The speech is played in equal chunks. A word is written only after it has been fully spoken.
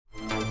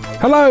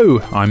Hello,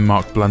 I'm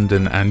Mark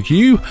Blunden and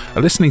you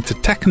are listening to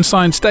Tech and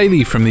Science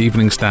Daily from the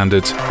Evening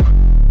Standard.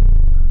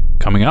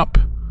 Coming up,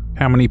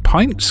 how many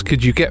pints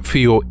could you get for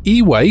your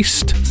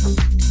e-waste?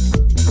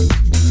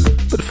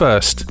 But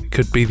first, it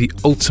could be the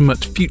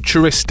ultimate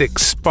futuristic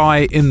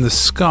spy in the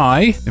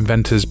sky.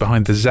 Inventors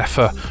behind the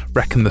Zephyr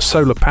reckon the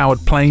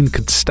solar-powered plane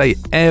could stay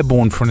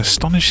airborne for an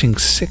astonishing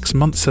 6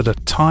 months at a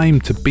time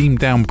to beam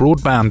down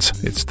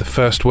broadband. It's the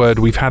first word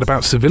we've had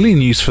about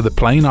civilian use for the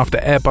plane after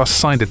Airbus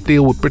signed a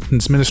deal with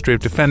Britain's Ministry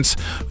of Defence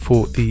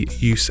for the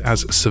use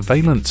as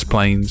surveillance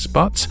planes.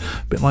 But,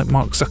 a bit like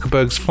Mark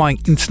Zuckerberg's flying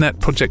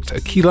internet project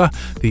Aquila,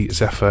 the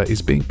Zephyr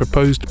is being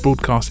proposed to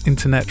broadcast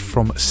internet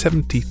from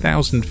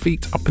 70,000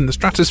 feet up in the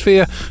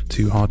stratosphere,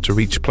 too hard to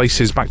reach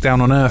places back down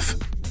on Earth.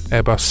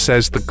 Airbus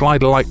says the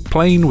glider-like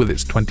plane with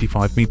its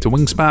 25-metre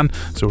wingspan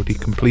has already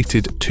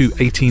completed 2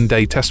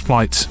 18-day test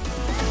flights.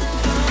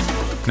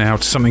 Now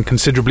to something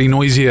considerably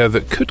noisier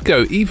that could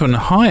go even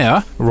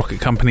higher. A rocket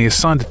company has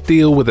signed a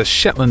deal with a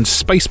Shetland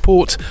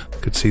spaceport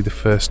that could see the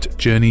first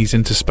journeys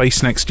into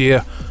space next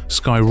year.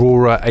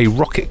 Skyrora, a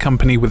rocket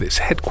company with its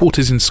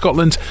headquarters in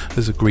Scotland,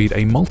 has agreed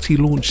a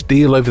multi-launch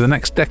deal over the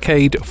next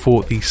decade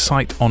for the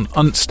site on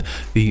Unst,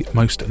 the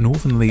most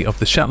northerly of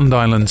the Shetland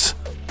Islands.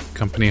 The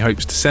company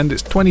hopes to send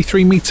its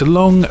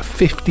 23-metre-long,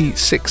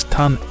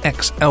 56-tonne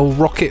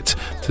XL rocket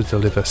to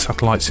deliver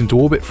satellites into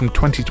orbit from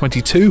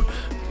 2022.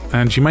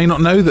 And you may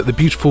not know that the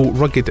beautiful,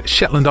 rugged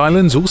Shetland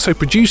Islands also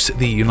produce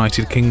the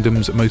United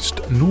Kingdom's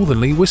most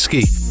northerly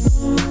whisky.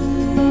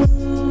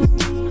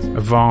 A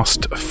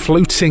vast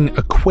floating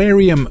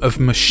aquarium of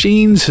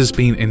machines has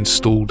been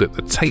installed at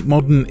the Tate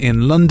Modern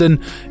in London.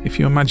 If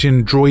you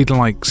imagine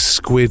droid-like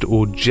squid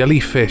or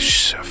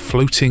jellyfish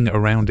floating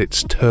around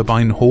its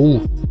turbine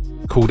hall.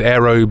 Called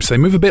aerobes, they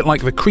move a bit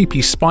like the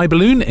creepy spy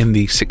balloon in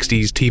the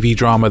 60s TV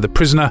drama The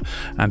Prisoner,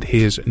 and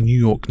here's New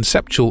York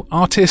conceptual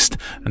artist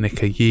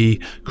Anika Yee,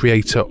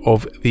 creator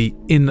of the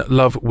In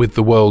Love with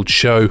the World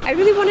show. I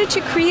really wanted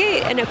to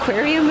create an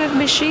aquarium of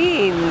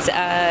machines,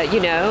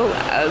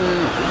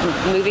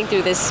 moving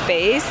through this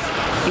space.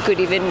 You could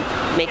even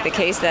make the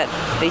case that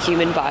the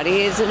human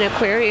body is an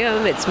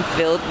aquarium. It's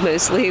filled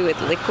mostly with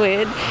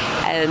liquid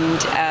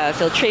and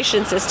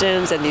filtration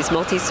systems and these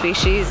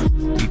multi-species.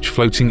 Each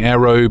floating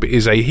aerobe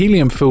is a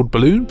helium-filled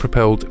balloon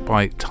propelled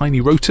by tiny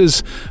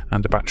rotors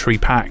and a battery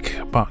pack.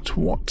 But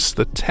what's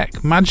the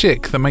tech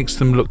magic that makes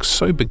them look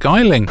so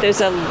beguiling?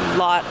 There's a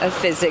lot of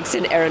physics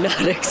and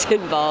aeronautics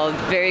involved,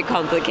 very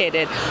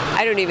complicated.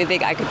 I don't even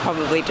think I could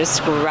probably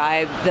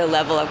describe the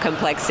level of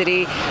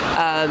complexity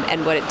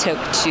and what it took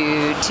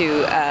to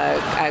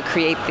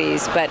create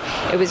these. But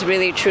it was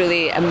really,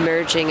 truly a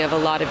merging of a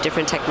lot of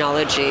different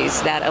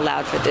technologies that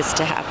allowed for this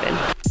to happen.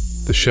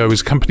 The show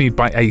is accompanied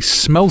by a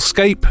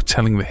smellscape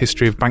telling the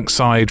history of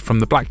Bankside from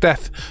the Black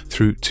Death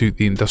through to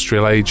the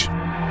Industrial Age.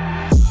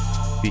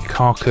 The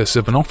carcass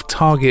of an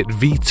off-target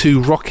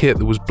V-2 rocket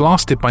that was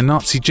blasted by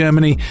Nazi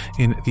Germany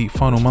in the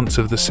final months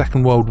of the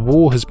Second World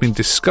War has been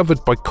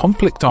discovered by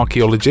conflict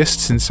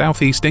archaeologists in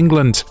southeast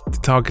England. The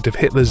target of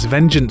Hitler's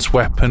vengeance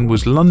weapon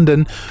was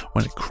London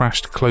when it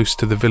crashed close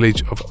to the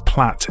village of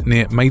Platt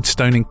near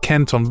Maidstone in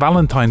Kent on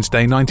Valentine's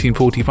Day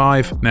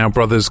 1945. Now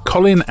brothers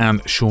Colin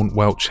and Sean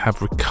Welch have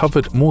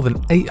recovered more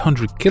than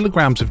 800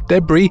 kilograms of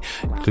debris,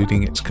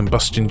 including its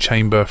combustion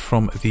chamber,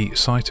 from the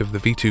site of the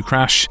V-2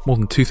 crash. More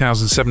than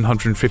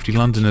 2,750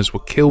 Londoners were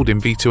killed in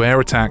V-2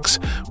 air attacks,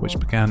 which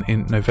began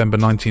in November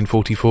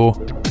 1944.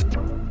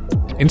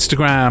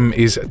 Instagram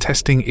is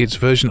testing its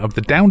version of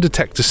the Down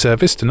Detector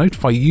service to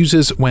notify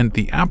users when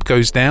the app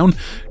goes down.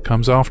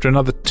 Comes after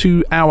another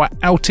 2-hour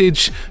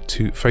outage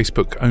to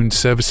Facebook-owned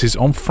services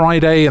on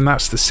Friday, and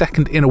that's the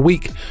second in a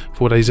week.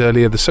 4 days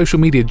earlier, the social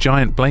media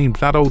giant blamed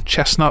that old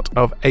chestnut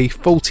of a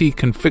faulty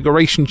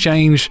configuration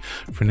change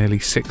for a nearly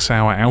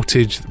 6-hour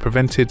outage that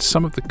prevented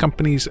some of the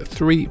company's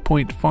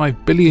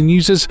 3.5 billion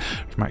users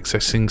from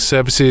accessing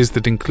services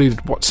that included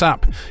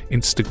WhatsApp,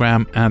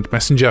 Instagram, and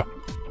Messenger.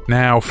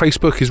 Now,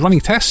 Facebook is running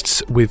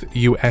tests with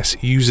US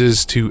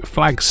users to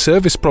flag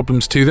service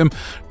problems to them,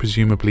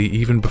 presumably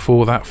even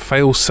before that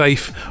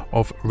fail-safe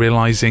of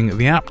realising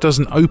the app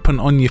doesn't open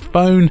on your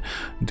phone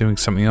and doing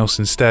something else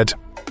instead.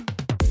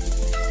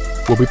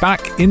 We'll be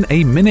back in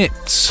a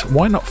minute.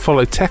 Why not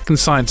follow Tech and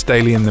Science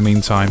Daily in the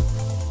meantime?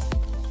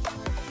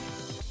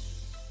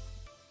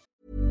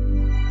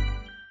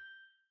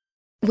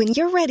 When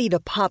you're ready to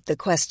pop the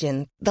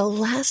question, the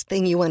last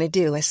thing you want to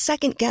do is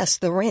second-guess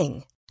the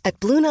ring. At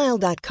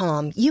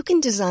BlueNile.com, you can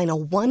design a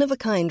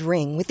one-of-a-kind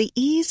ring with the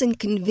ease and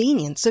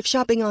convenience of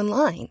shopping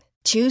online.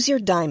 Choose your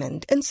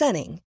diamond and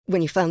setting.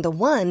 When you find the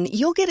one,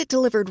 you'll get it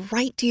delivered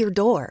right to your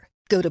door.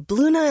 Go to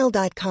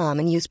BlueNile.com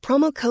and use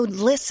promo code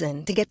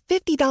LISTEN to get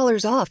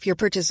 $50 off your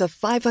purchase of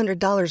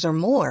 $500 or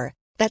more.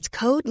 That's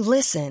code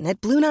LISTEN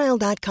at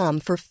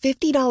BlueNile.com for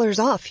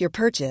 $50 off your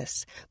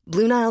purchase.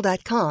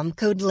 BlueNile.com,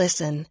 code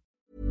LISTEN.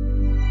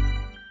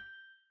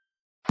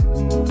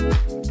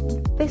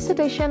 This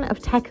edition of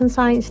Tech and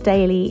Science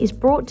Daily is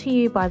brought to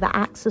you by the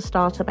AXA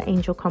Startup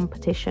Angel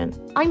Competition.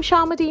 I'm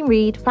Sharmadean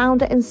Reid,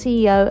 founder and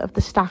CEO of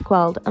The Stack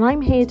World, and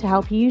I'm here to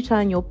help you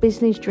turn your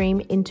business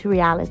dream into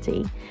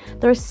reality.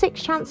 There are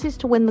 6 chances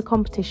to win the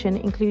competition,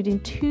 including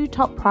 2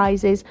 top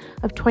prizes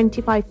of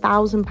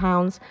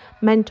 £25,000,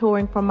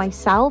 mentoring from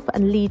myself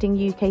and leading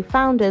UK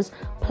founders,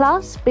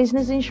 plus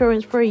business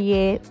insurance for a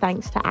year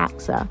thanks to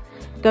AXA.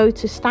 Go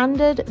to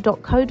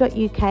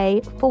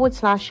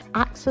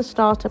standard.co.uk/AXA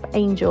Startup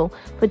Angel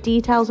for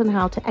details on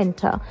how to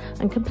enter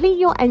and complete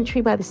your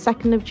entry by the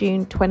 2nd of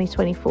June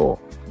 2024.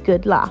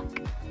 Good luck.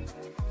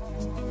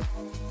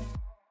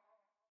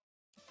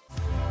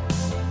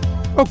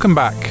 Welcome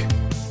back.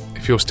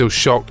 If you're still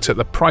shocked at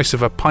the price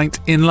of a pint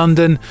in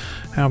London,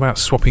 how about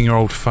swapping your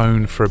old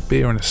phone for a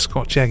beer and a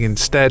Scotch egg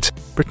instead?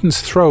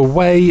 Britons throw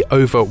away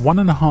over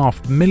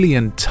 1.5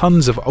 million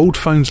tonnes of old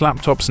phones,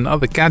 laptops and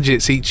other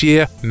gadgets each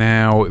year.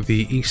 Now,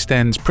 the East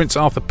End's Prince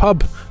Arthur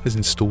pub has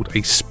installed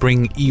a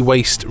spring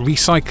e-waste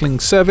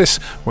recycling service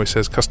where it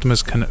says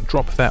customers can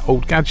drop their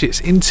old gadgets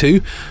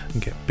into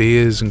and get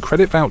beers and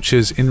credit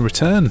vouchers in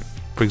return.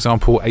 For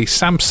example, a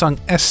Samsung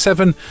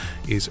S7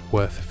 is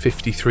worth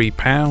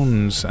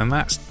 £53, and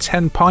that's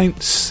 10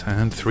 pints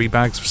and 3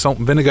 bags of salt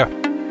and vinegar.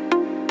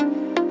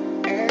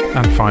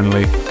 And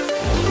finally,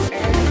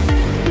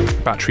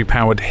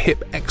 battery-powered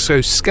hip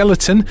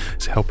exoskeleton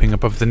is helping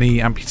above-the-knee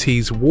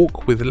amputees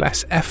walk with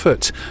less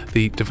effort.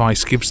 The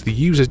device gives the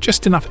user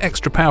just enough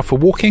extra power for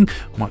walking,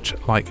 much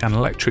like an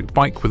electric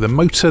bike with a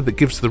motor that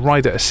gives the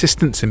rider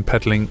assistance in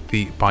pedalling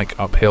the bike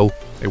uphill.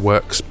 It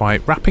works by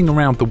wrapping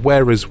around the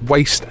wearer's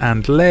waist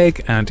and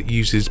leg and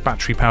uses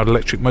battery-powered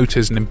electric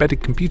motors and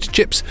embedded computer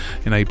chips,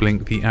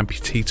 enabling the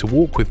amputee to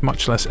walk with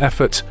much less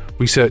effort.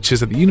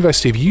 Researchers at the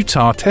University of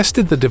Utah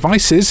tested the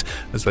devices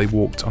as they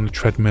walked on a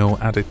treadmill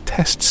at a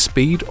test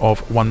speed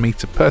of 1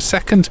 meter per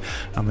second,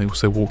 and they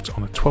also walked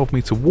on a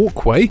 12-meter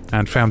walkway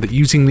and found that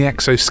using the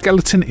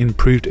exoskeleton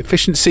improved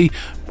efficiency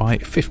by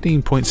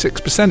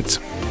 15.6%.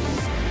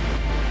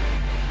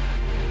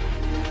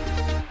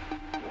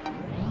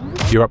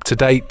 You're up to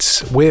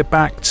date. We're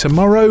back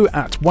tomorrow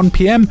at 1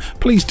 p.m.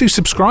 Please do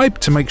subscribe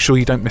to make sure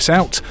you don't miss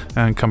out,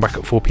 and come back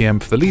at 4 p.m.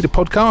 for the Leader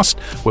podcast,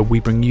 where we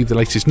bring you the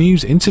latest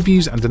news,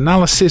 interviews and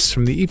analysis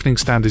from the Evening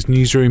Standard's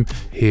newsroom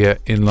here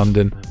in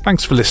London.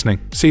 Thanks for listening.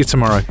 See you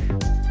tomorrow.